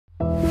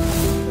Yes,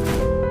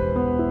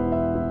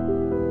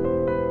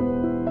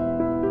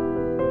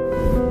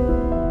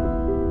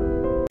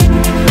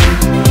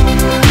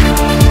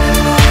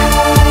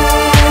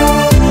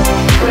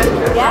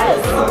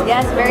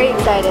 very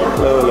excited.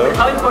 Hello.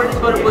 How important is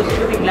for a person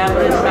to be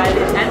glamorous,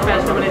 stylish, and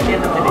fashionable at the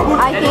end of the day?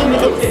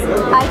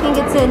 I think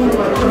it's a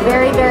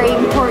very, very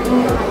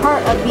important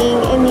part of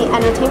being in the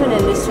entertainment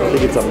industry. I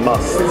think it's a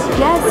must.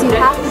 Yes, you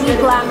have to be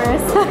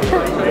glamorous.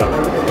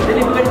 Then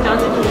if you get a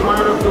chance to choose one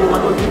out of two,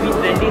 one would be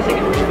trendy,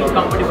 second would be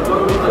comfortable.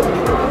 What would you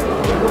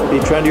personally? Be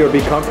trendy or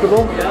be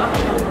comfortable? Yeah.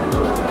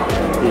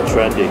 Be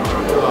trendy.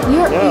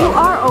 You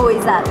are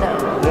always that though.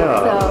 Yeah.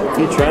 So.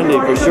 Be trendy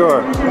for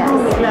sure.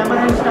 Yes. Glamour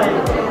and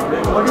style.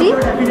 What is your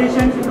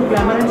definition to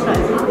glamour and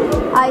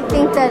style? I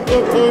think that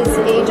it is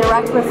a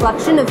direct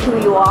reflection of who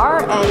you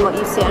are and what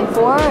you stand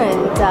for,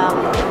 and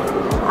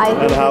I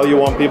think And how you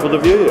want people to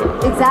view you.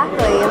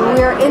 Exactly. And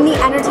we're in the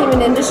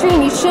entertainment industry,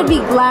 and you should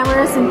be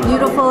glamorous and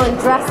beautiful and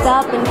dressed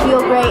up and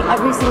feel great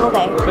every single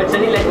day. But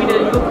Sunny, let me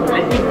tell you,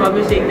 let me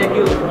probably say that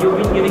you've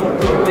been giving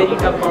very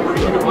tough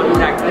competition to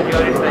Bollywood actors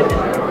here in present.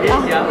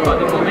 For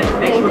the moment.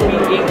 Next would be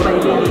Ek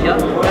Pahili Leela.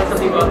 Tell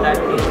something about that,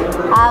 please.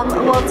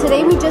 Well,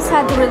 today we just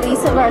had the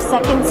release of our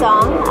second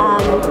song,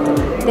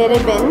 Tere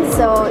Bin.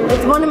 So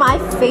it's one of my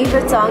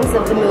favorite songs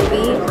of the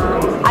movie.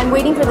 I'm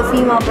waiting for the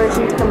female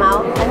version to come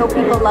out. I hope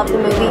people love the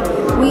movie.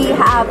 We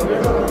have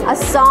a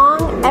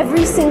song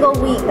every single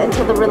week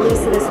until the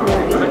release of this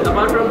movie. But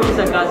apart from being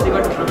sarcastic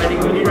or diplomatic,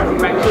 we need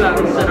factual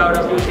answers out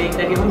of you saying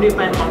that you won't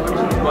find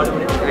competition with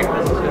Bollywood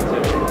actors is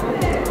concerned.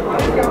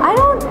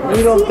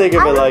 You don't think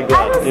of it like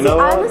that, you know?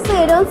 Honestly,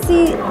 I don't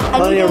see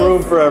plenty of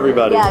room for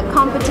everybody. Yeah,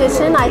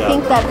 competition. I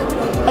think that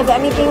if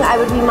anything, I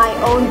would be my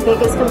own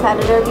biggest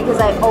competitor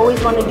because I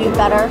always want to do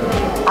better.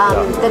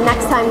 The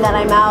next time that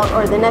I'm out,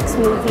 or the next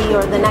movie,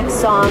 or the next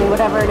song,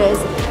 whatever it is.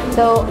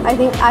 So I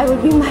think I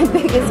would be my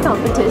biggest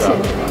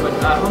competition.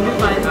 But who do you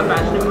find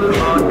fashionable or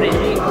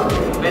trendy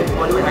with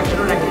Bollywood actor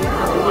or actress?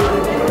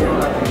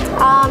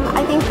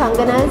 I think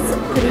Kangana's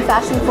pretty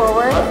fashion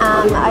forward.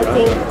 I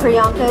think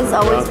Priyanka's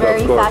always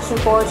very fashion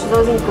forward. She's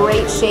always in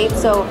great shape,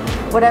 so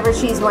whatever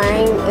she's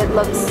wearing, it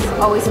looks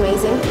always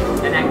amazing.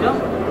 An actor?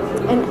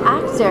 An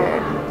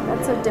actor?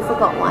 That's a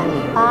difficult one.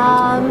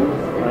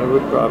 I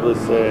would probably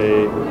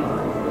say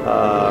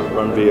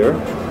Ranveer.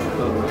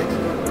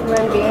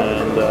 Ranveer.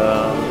 And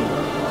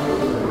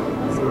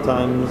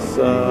sometimes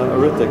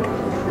Hrithik.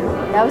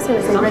 I was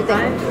going to say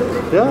Hrithik.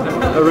 Yeah,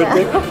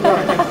 Hrithik.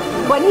 Yeah.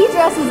 When he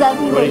dresses up,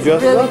 he looks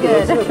really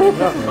good.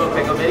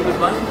 Perfect, a very good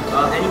one.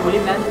 Any holy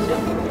plans this year?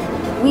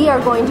 We are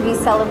going to be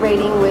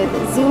celebrating with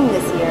Zoom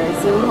this year,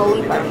 Zoom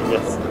Holy Party.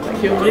 Yes.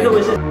 Thank you. Only the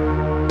wishes.